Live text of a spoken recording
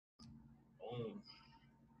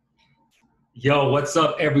Yo, what's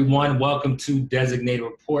up, everyone? Welcome to Designated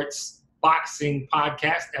Reports Boxing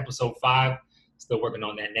Podcast, Episode 5. Still working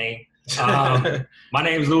on that name. My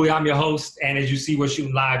name is Louie. I'm your host, and as you see, we're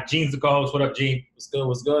shooting live. Gene's the co-host. What up, Gene? What's good?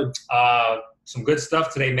 What's good? Some good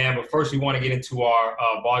stuff today, man. But first, we want to get into our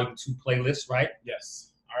Volume 2 playlist, right?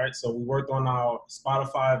 Yes. All right. So we worked on our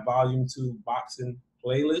Spotify Volume 2 boxing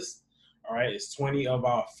playlist. All right. It's 20 of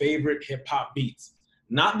our favorite hip-hop beats.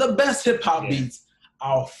 Not the best hip-hop beats.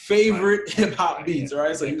 Our favorite hip-hop beats. All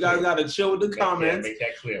right. So you guys got to chill with the comments. Make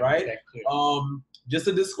that clear. Right. Make that clear. Just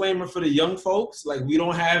a disclaimer for the young folks, like we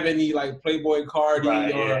don't have any like Playboy Cardi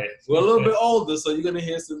Right, we're a little bit older, so you're gonna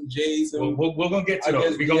hear some J's and we're gonna get to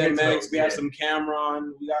those. We have some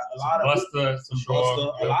Cameron, we got a lot of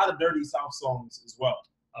Busta, a lot of Dirty South songs as well.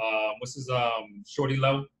 What's his Shorty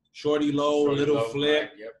Low, Little Flip.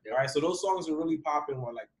 Right, yep. All right, so those songs are really popping.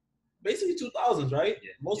 Were like basically 2000s, right?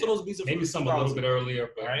 Yeah, Most of those beats are maybe from some 2000s. a little bit earlier,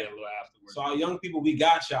 but right? a little afterwards. So our young people, we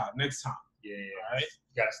got y'all next time. Yeah. All right,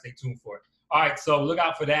 you gotta stay tuned for it. All right, so look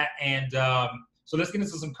out for that. And so let's get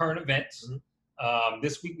into some current events. Mm-hmm.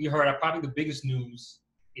 This week we heard probably the biggest news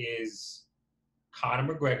is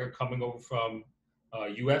Conor McGregor coming over from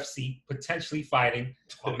UFC, potentially fighting.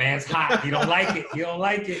 My man's hot. He don't like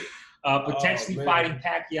it. Potentially fighting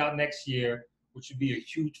Pacquiao next year, which would be a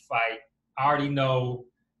huge fight. I already know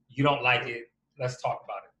you don't like it. Let's talk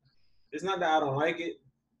about it. It's not that I don't like it.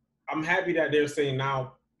 I'm happy that they're saying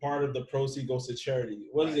now part of the proceeds goes to charity.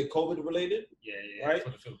 What is it, COVID related? Yeah. Right? For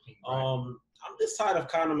the Philippines, I'm just tired of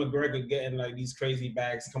Conor McGregor getting like these crazy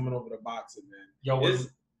bags coming over to boxing, man. Yo,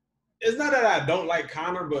 it's not that I don't like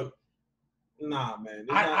Conor, but nah, man.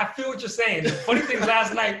 I feel what you're saying. The funny thing,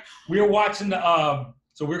 last night we were watching the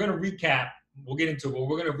so we're gonna recap. We'll get into it, but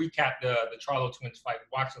we're gonna recap the Charlo twins fight.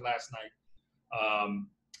 We watched it last night.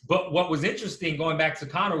 But what was interesting going back to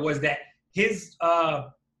Conor was that his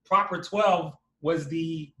proper 12 was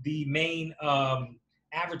the main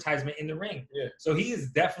advertisement in the ring. Yeah. So he is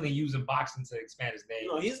definitely using boxing to expand his name.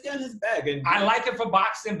 No, he's getting his bag. And I like it for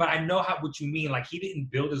boxing, but I know what you mean. Like, he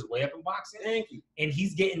didn't build his way up in boxing. Thank you. And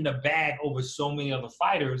he's getting the bag over so many other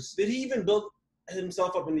fighters. Did he even build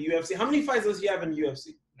himself up in the UFC? How many fights does he have in the UFC?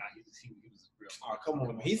 Nah, he was real. Oh, come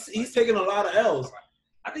on, man. He's taking a lot of L's.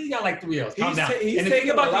 I think he got like 3 L's. Calm down. He's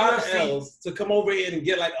taking a lot of L's to come over here and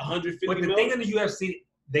get like 150 But the thing in the UFC,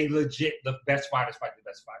 they legit, the best fighters fight the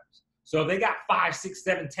best fighters. So if they got 5, 6,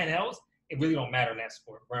 7, 10 L's, it really don't matter in that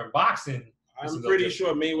sport. Where in boxing, I'm pretty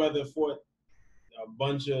sure Mayweather fought a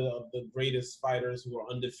bunch of the greatest fighters who are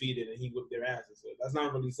undefeated, and he whipped their asses. So that's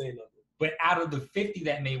not really saying nothing. But out of the 50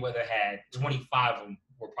 that Mayweather had, 25 of them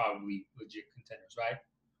were probably legit contenders, right?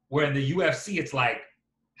 Where in the UFC, it's like,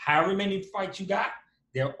 however many fights you got,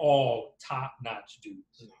 they're all top-notch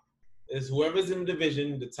dudes. It's whoever's in the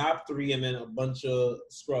division, the top 3, and then a bunch of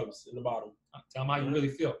scrubs in the bottom. Tell them how you really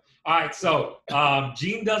feel. All right, so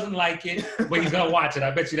Gene doesn't like it, but he's gonna watch it.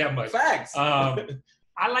 I bet you that much. Facts.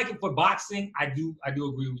 I like it for boxing. I do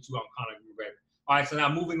agree with you on Conor McGregor. All right, so now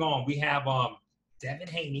moving on, we have Devin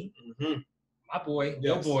Haney, my boy,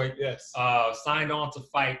 your boy, yes, signed on to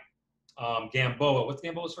fight Gamboa. What's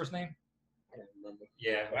Gamboa's first name? I don't remember.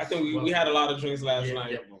 Yeah, I think we had a lot of drinks last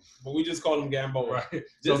night, but we just called him Gamboa. Right.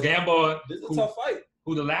 So Gamboa, this is a tough fight.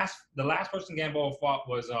 Who the last person Gamboa fought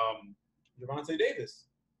was Gervonta Davis.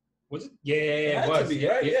 Was it? Yeah, it was.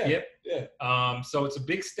 Yeah. So it's a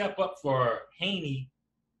big step up for Haney.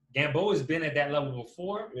 Gamboa has been at that level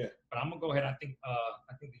before. Yeah. But I'm gonna go ahead. I think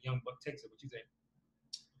the young buck takes it. What you think?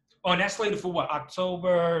 Oh, and that's slated for what?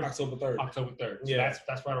 October 3rd. October 3rd. So yeah.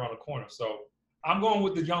 That's right around the corner. So I'm going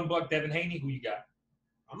with the young buck, Devin Haney. Who you got?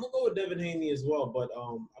 I'm gonna go with Devin Haney as well. But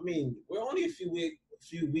I mean, we're only a few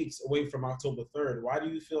weeks away from October 3rd. Why do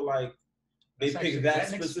you feel like they picked that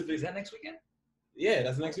specific? Is that next weekend? Yeah,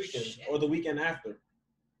 that's next weekend or the weekend after.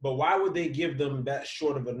 But why would they give them that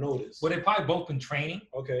short of a notice? Well, they've probably both been training.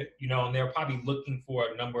 Okay. And they're probably looking for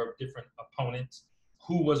a number of different opponents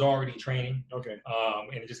who was already training. Okay.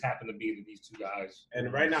 And it just happened to be that these 2 guys.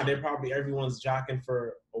 And right now, everyone's jockeying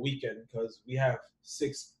for a weekend because we have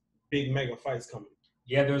 6 big mega fights coming.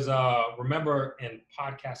 Yeah, there's remember in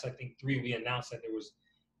podcast, I think 3, we announced that there was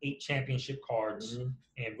 8 championship cards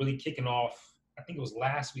and really kicking off, I think it was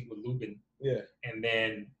last week with Lubin. Yeah. And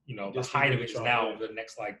then, the height of it is now over the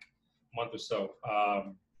next month or so.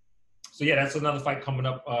 So yeah, that's another fight coming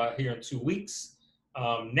up here in 2 weeks.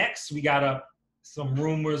 Next, we got some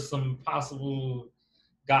rumors, some possible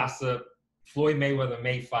gossip. Floyd Mayweather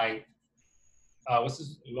may fight. What's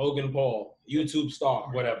his? Logan Paul, YouTube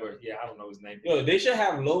star. Whatever. Yeah, I don't know his name. Yo, they should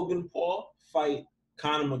have Logan Paul fight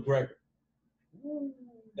Conor McGregor.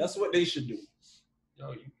 That's what they should do.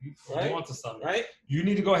 Yo, you right? want to something. Right? You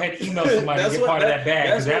need to go ahead and email somebody and get part of that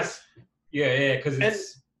bag. Because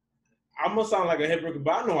it's... I'm going to sound like a hypocrite,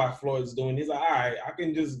 but I know how Floyd's doing. He's like, all right, I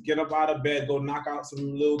can just get up out of bed, go knock out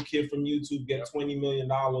some little kid from YouTube, get $20 million.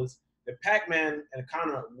 The Pac-Man and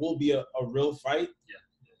Conor will be a real fight. Yeah.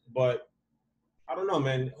 But I don't know,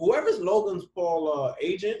 man. Whoever's Logan Paul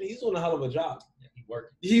agent, he's doing a hell of a job. Yeah, he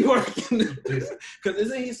working. He working. Because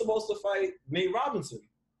isn't he supposed to fight Nate Robinson?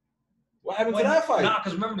 What happened to that fight? Nah,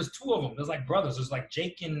 because remember, there's two of them. There's like brothers. There's like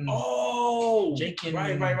Jake and... Oh! Jake and...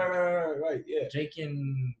 Right, yeah. Jake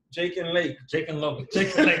and Lake. Jake and Logan.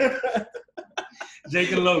 Jake and Lake.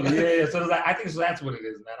 Jake and Logan. Yeah. So like, I think that's what it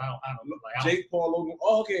is, man. I don't like... Jake Paul, Logan.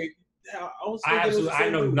 Oh, okay. Yeah, I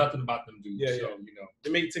know nothing about them dudes. Yeah, so,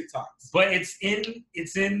 They make TikToks. But it's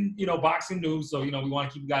in boxing news, so, we want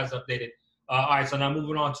to keep you guys updated. All right, so now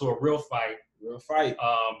moving on to a real fight.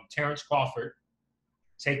 Terrence Crawford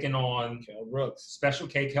taking on Kell Brooks. Special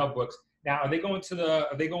K, Kell Brooks. Now, is it going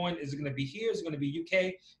to be here? Is it going to be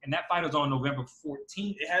UK? And that fight is on November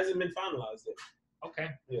 14th. It hasn't been finalized yet. Okay.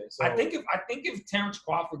 Yeah. So I think if Terrence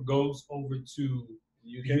Crawford goes over to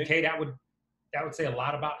the UK, that would say a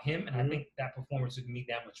lot about him, and I think that performance would mean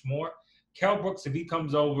that much more. Kell Brooks, if he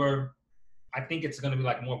comes over, I think it's going to be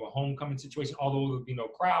like more of a homecoming situation, although there would be no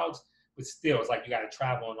crowds, but still, it's like you got to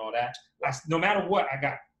travel and all that. No matter what, I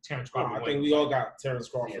got Terrence Crawford. I think we all got Terrence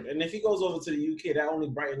Crawford. Yeah. And if he goes over to the UK, that only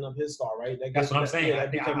brighten up his star, right? That's what I'm saying. Yeah, I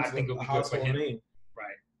think it'll be good for him. Name.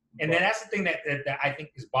 Right. And then that's the thing that I think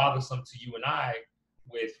is bothersome to you and I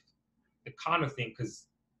with the Conor thing, because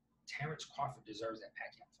Terrence Crawford deserves that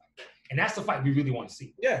Pacquiao fight. And that's the fight we really want to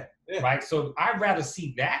see. Yeah. Right? So I'd rather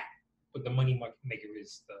see that, but the money maker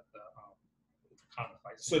is the Conor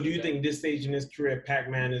fight. So do you think this stage in his career,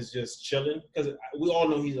 Pac-Man is just chilling? Because we all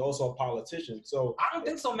know he's also a politician. So I don't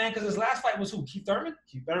think so, man, because his last fight was who? Keith Thurman?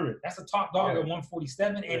 Keith Thurman. That's a top dog at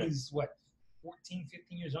 147, and he's, 14,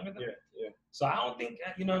 15 years younger than him? Yeah. So I don't think,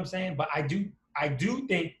 you know what I'm saying? But I do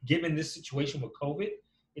think, given this situation with COVID,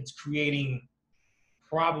 it's creating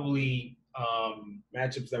probably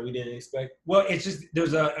matchups that we didn't expect. Well, it's just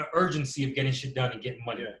there's an urgency of getting shit done and getting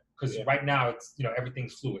money, because right now it's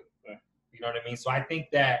everything's fluid. You know what I mean? So I think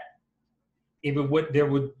that if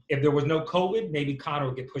there was no COVID, maybe Conor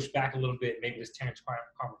would get pushed back a little bit. Maybe this Terrence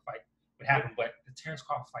Crawford fight would happen, but the Terrence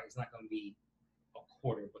Crawford fight is not going to be a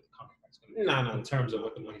quarter of what the Conor fight is going to be. No. In terms of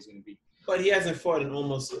what the money's going to be. But he hasn't fought in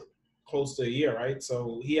almost close to a year, right?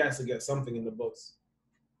 So he has to get something in the books.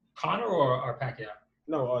 Conor or Pacquiao?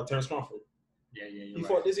 No, Terrence Crawford. Yeah, he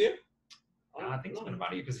fought this year? I think it's been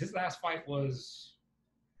about a year, because his last fight was...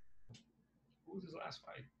 Who was his last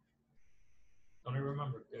fight? Don't even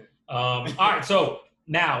remember. All right, so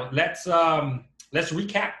now let's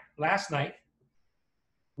recap last night.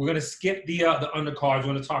 We're gonna skip the undercards. We're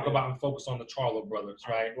gonna talk about and focus on the Charlo brothers,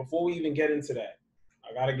 right? Before we even get into that,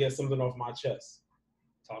 I gotta get something off my chest.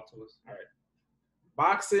 Talk to us. All right.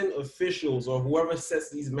 Boxing officials or whoever sets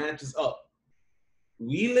these matches up.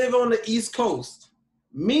 We live on the East Coast.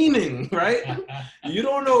 Meaning, right? You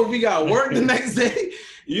don't know if we got work the next day.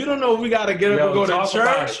 You don't know if we got to get up and go to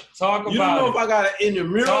church. You don't know if I got an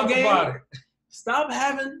intramural game. Stop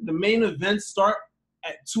having the main event start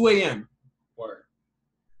at 2 a.m. Word.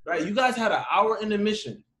 Right? You guys had an hour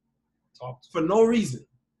intermission for no reason.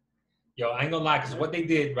 Yo, I ain't gonna lie, because what they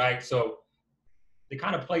did, right? So they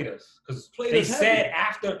kind of played us, because they said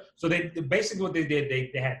after. So they basically what they did,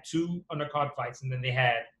 they had two undercard fights, and then they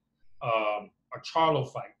had a Charlo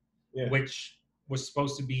fight, which was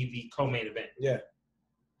supposed to be the co-main event. Yeah.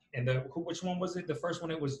 And which one was it? The first one,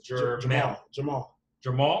 it was Jamal.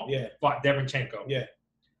 Jamal? Yeah. Fought Devenchenko. Yeah.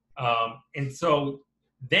 And so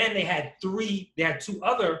then they had two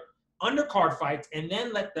other undercard fights, and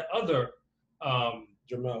then let the other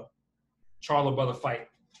Jamal Charlo brother fight.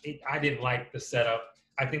 I didn't like the setup.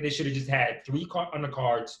 I think they should have just had three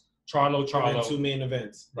undercards. Charlo. And two main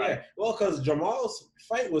events. Right. Yeah. Well, because Jamal's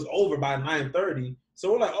fight was over by 9:30.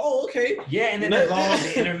 So we're like, oh, okay. Yeah, and then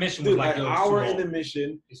the intermission was like an hour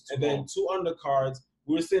intermission, and then two undercards.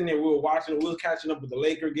 We were sitting there, we were catching up with the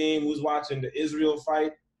Laker game. We was watching the Israel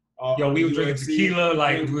fight. We were drinking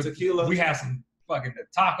tequila. We had some fucking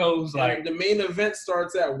tacos. And the main event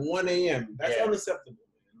starts at 1 a.m. That's unacceptable,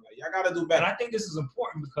 man. Like, y'all got to do better. And I think this is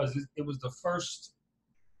important because it was the first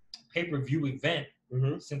pay-per-view event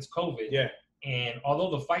since COVID. Yeah. And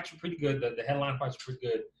although the fights were pretty good, the headline fights were pretty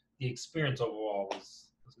good, the experience overall was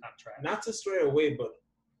not trash. Not to stray away, but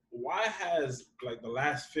why has like the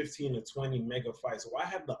last 15 to 20 mega fights, why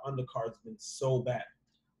have the undercards been so bad?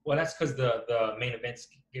 Well, that's because the main events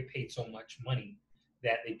get paid so much money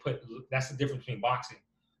that that's the difference between boxing,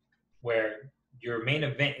 where your main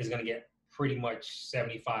event is going to get pretty much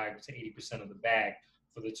 75 to 80% of the bag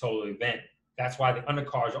for the total event. That's why the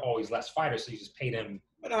undercards are always less fighters, so you just pay them.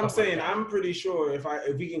 But I'm saying, I'm pretty sure if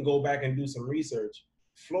we can go back and do some research,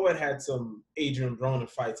 Floyd had some Adrian Broner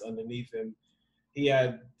fights underneath him. He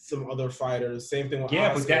had some other fighters. Same thing with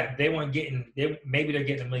Oscar. But that they weren't getting. Maybe they're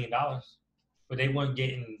getting $1 million, but they weren't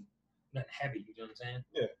getting nothing heavy. You know what I'm saying?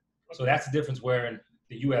 Yeah. So that's the difference. Where in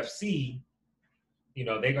the UFC, you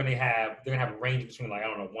know, they're gonna have a range between like, I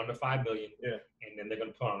don't know, 1 to 5 million. Yeah. And then they're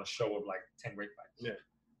gonna put on a show of like 10 great fights. Yeah.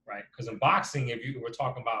 Right. Because in boxing, if we're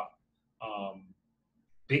talking about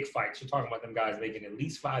big fights, you're talking about them guys making at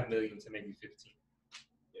least 5 million to maybe 15.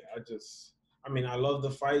 Yeah, I mean, I love the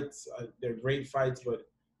fights. They're great fights, but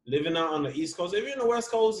living out on the East Coast, if you're in the West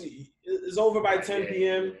Coast, it's over by 10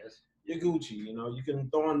 p.m. You're Gucci. You know, you can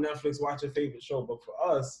throw on Netflix, watch your favorite show. But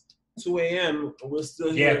for us, 2 a.m., we're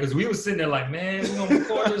still here. Yeah, because we were sitting there like, man, we're going to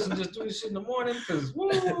record this and just do this shit in the morning because,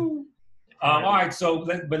 woo. All right, so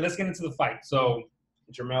let's get into the fight. So,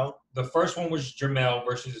 Jamel? The first one was Jamel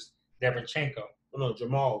versus Derevyanchenko. Oh, no,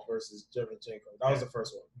 Jamal versus Derevyanchenko. That was the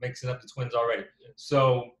first one. Mixing up the twins already. Yeah.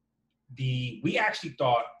 So, we actually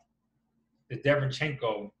thought the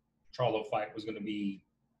Derevyanchenko Charlo fight was going to be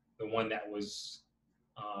the one that was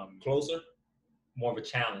closer, more of a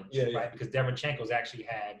challenge, right? Because Derevyanchenko's actually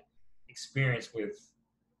had experience with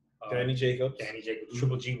Danny Jacobs, mm-hmm.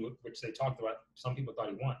 Triple G, which they talked about. Some people thought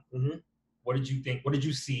he won. Mm-hmm. What did you think? What did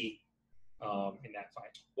you see in that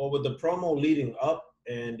fight? Well, with the promo leading up,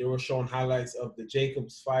 and they were showing highlights of the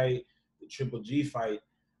Jacobs fight, the Triple G fight,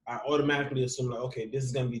 I automatically assumed, like, okay, this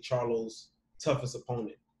is going to be Charlo's toughest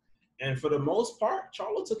opponent. And for the most part,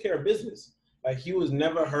 Charlo took care of business. Like, he was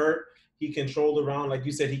never hurt. He controlled around. Like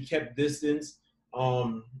you said, he kept distance.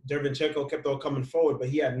 Derevyanchenko kept on coming forward, but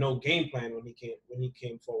he had no game plan when he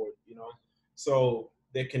came forward, you know. So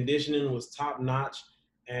their conditioning was top notch.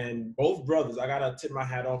 And both brothers, I got to tip my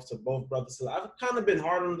hat off to both brothers. So I've kind of been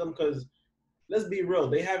hard on them because, let's be real,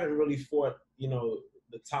 they haven't really fought, you know,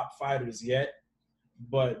 the top fighters yet.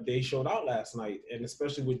 But they showed out last night. And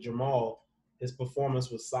especially with Jamal, his performance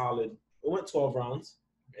was solid. It went 12 rounds.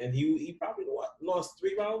 And he probably lost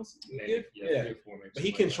 3 rounds? Yeah. 3 or 4 maybe. But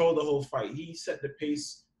he controlled the whole fight. He set the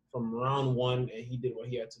pace from round 1, and he did what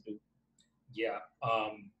he had to do. Yeah.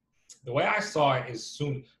 The way I saw it is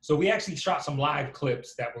soon. So we actually shot some live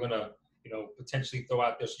clips that we're gonna, you know, potentially throw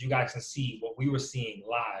out there so you guys can see what we were seeing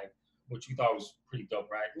live, which we thought was pretty dope,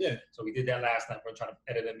 right? Yeah. So we did that last night. We're trying to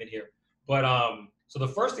edit them in here. But so the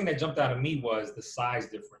first thing that jumped out at me was the size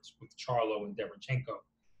difference with Charlo and Derevyanchenko.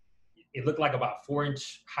 It looked like about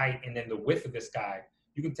 4-inch height, and then the width of this guy,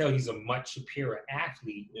 you can tell he's a much superior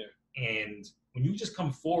athlete. Yeah. And when you just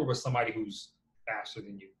come forward with somebody who's faster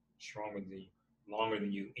than you, stronger than you, longer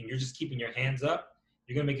than you, and you're just keeping your hands up,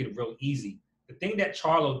 you're gonna make it real easy. The thing that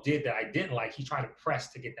Charlo did that I didn't like, he tried to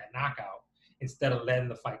press to get that knockout instead of letting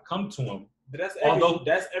the fight come to him. But that's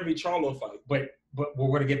every Charlo fight. But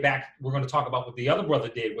we're gonna get back. We're gonna talk about what the other brother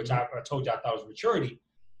did, which I told you I thought was maturity.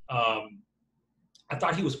 I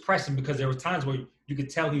thought he was pressing because there were times where you could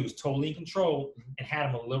tell he was totally in control and had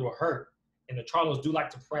him a little hurt. And the Charlos do like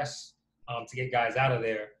to press to get guys out of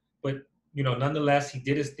there. But, you know, nonetheless, he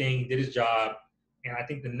did his thing, he did his job. And I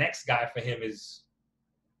think the next guy for him is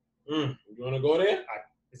you want to go there?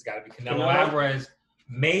 It's got to be Canelo Alvarez.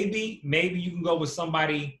 Maybe you can go with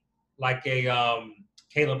somebody like a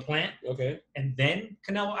Caleb Plant. Okay. And then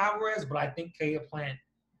Canelo Alvarez. But I think Caleb Plant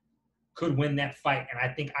could win that fight. And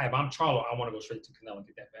I think if I'm Charlo, I want to go straight to Canelo and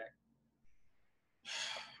get that back.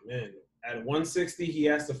 Man, at 160, he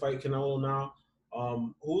has to fight Canelo now.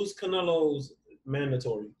 Who's Canelo's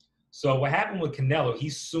mandatory? So what happened with Canelo,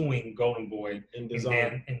 he's suing Golden Boy in the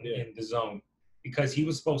zone because he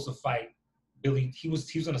was supposed to fight Billy. He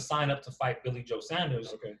was going to sign up to fight Billy Joe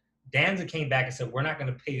Sanders. Okay. Danza came back and said, we're not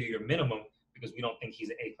going to pay you your minimum because we don't think he's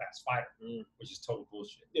an A-class fighter, which is total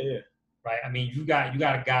bullshit. Yeah. Right? I mean, you got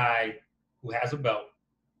a guy who has a belt.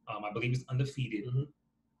 I believe he's undefeated. Mm-hmm.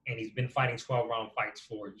 And he's been fighting 12-round fights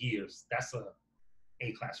for years. That's a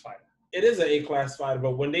A-class fighter. It is an A-class fighter,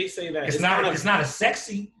 but when they say that, it's not a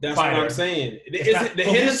sexy that's fighter. What I'm saying.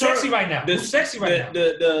 Who's sexy right now? Who's sexy right now?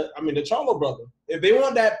 The Charlo brother. If they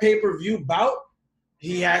want that pay-per-view bout,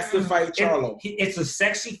 he has to fight Charlo. It's a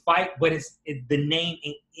sexy fight, but the name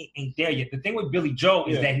ain't there yet. The thing with Billy Joe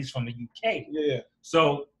is that he's from the UK. Yeah.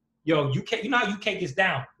 So, UK, you know how UK gets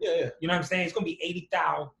down. Yeah. You know what I'm saying? It's gonna be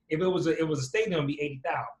 80,000. If it was a stadium, it'd be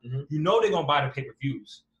 80,000. Mm-hmm. You know they're gonna buy the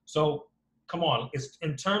pay-per-views. So come on, it's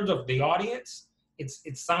in terms of the audience, it's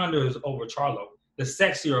Saunders over Charlo. The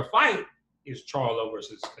sexier fight is Charlo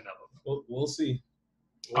versus Canelo. We'll see.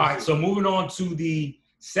 All right, so moving on to the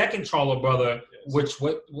second Charlo brother, which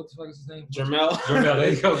what the fuck is his name? Jermel. Jermel,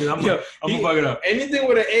 there you go. I'm gonna fuck it up. Anything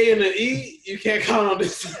with an A and an E, you can't count on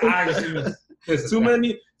this. Too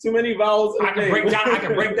many vowels. I can break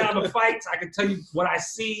down the fights. I can tell you what I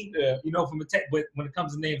see. Yeah. You know, from a but when it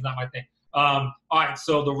comes to names, not my thing. All right,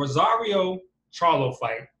 so the Rosario Charlo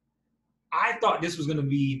fight, I thought this was going to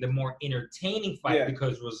be the more entertaining fight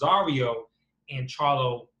because Rosario and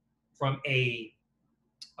Charlo, from a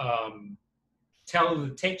tell of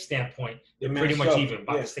the tape standpoint, they're pretty much even,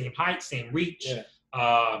 about the same height, same reach. Yeah.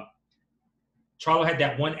 Charlo had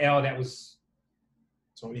that one L that was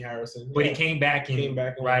Tony Harrison, but he came back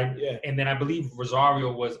right. Yeah. And then I believe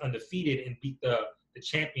Rosario was undefeated and beat the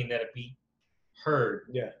champion that beat Hurd.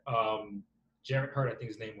 Yeah. Jarrett Hurd, I think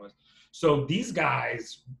his name was. So these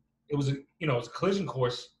guys, it was a collision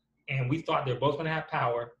course, and we thought they were both going to have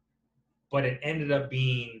power, but it ended up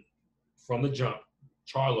being from the jump.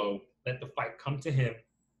 Charlo let the fight come to him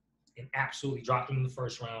and absolutely dropped him in the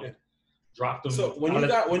first round. Yeah. Dropped him. So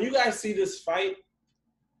when you guys see this fight,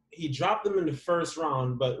 he dropped him in the first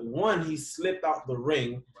round, but he slipped out the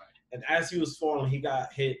ring. And as he was falling, he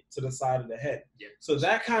got hit to the side of the head. Yeah. So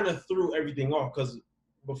that kind of threw everything off because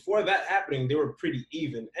before that happening, they were pretty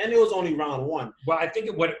even. And it was only round one. Well, I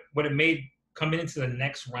think what it made coming into the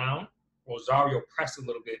next round, Rosario pressed a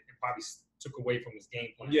little bit and probably took away from his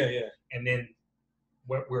game plan. Yeah, yeah. And then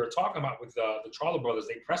what we were talking about with the Charlo brothers,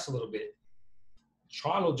 they pressed a little bit.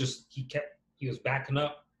 Charlo he was backing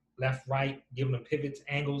up, left, right, giving them pivots,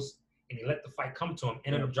 angles, and he let the fight come to him.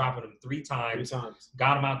 Ended up dropping him three times.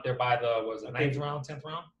 Got him out there by the ninth round, 10th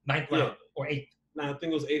round? Ninth round or eighth. No, I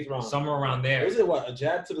think it was 8th round. Somewhere around there. Was it a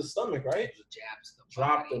jab to the stomach, right? It was a jab to the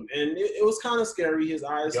Dropped him. And it was kind of scary. His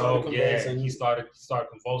eyes started convulsing. Yeah, he started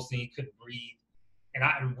convulsing. He couldn't breathe.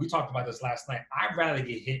 And we talked about this last night. I'd rather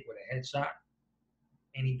get hit with a headshot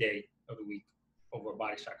any day of the week over a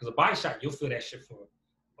body shot. Because a body shot, you'll feel that shit for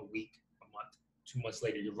a week, a month, 2 months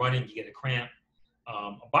later. You're running, you get a cramp.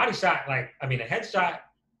 A body shot, a headshot,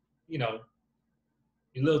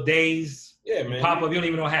 your little days, man, pop up, you don't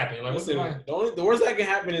even know what happened. You're like, the worst that can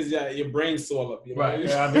happen is your brain swell up. You know? Right.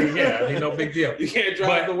 Yeah, no big deal. You can't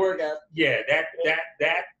drive the workout. Yeah,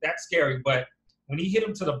 that's scary. But when he hit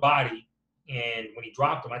him to the body and when he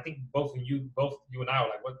dropped him, I think both you and I were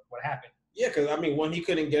like, what happened? Yeah, because when he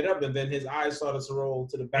couldn't get up and then his eyes started to roll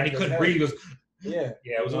to the back. And he couldn't breathe. Yeah,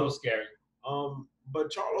 it was a little scary.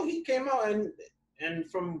 But Charlo, he came out and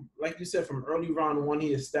from, like you said, from early round one,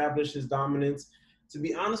 he established his dominance. To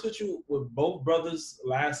be honest with you, with both brothers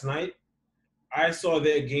last night, I saw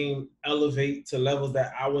their game elevate to levels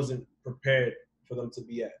that I wasn't prepared for them to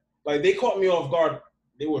be at. Like, they caught me off guard.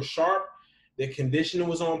 They were sharp. Their conditioning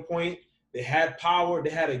was on point. They had power.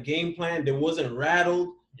 They had a game plan. They wasn't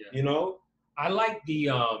rattled, I like the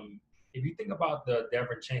if you think about the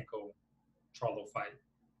Derevyanchenko-Charlo fight,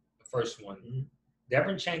 the first one,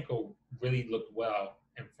 Derevyanchenko really looked well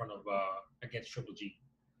in front of against Triple G.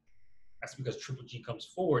 That's because Triple G comes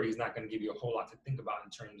forward. He's not going to give you a whole lot to think about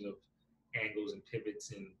in terms of angles and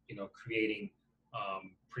pivots and, creating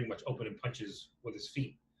pretty much opening punches with his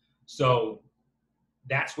feet. So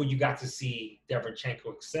that's where you got to see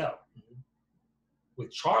Derevyanchenko excel.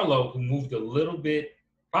 With Charlo, who moved probably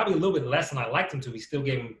a little bit less than I liked him to, he still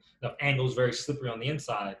gave him enough angles, very slippery on the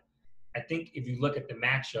inside. I think if you look at the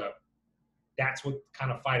matchup, that's what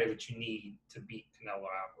kind of fighter that you need to beat Canelo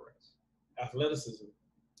Alvarez. Athleticism,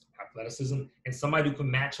 and somebody who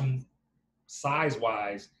can match him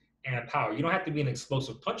size-wise and power. You don't have to be an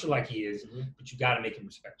explosive puncher like he is, but you got to make him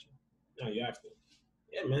respect you. No, you have to.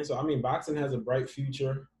 Yeah, man. So, boxing has a bright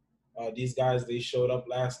future. These guys, they showed up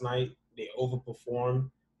last night. They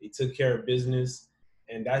overperformed. They took care of business.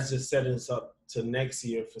 And that's just setting us up to next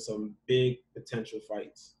year for some big potential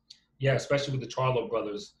fights. Yeah, especially with the Charlo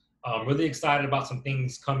brothers. Really excited about some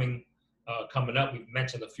things coming up. We've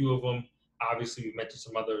mentioned a few of them. Obviously, we mentioned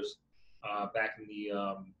some others back in the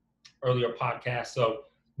earlier podcast. So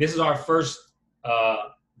this is our first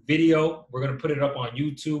video. We're going to put it up on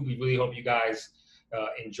YouTube. We really hope you guys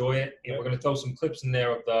enjoy it. And we're going to throw some clips in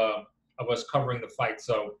there of us covering the fight.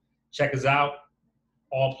 So check us out.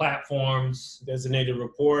 All platforms. Designated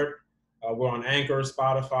Report. We're on Anchor,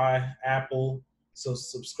 Spotify, Apple. So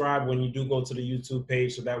subscribe when you do go to the YouTube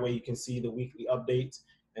page so that way you can see the weekly updates.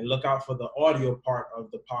 And look out for the audio part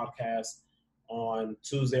of the podcast on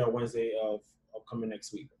Tuesday or Wednesday of coming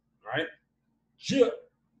next week. All right? Yeah.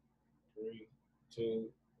 3, 2,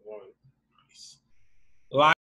 1.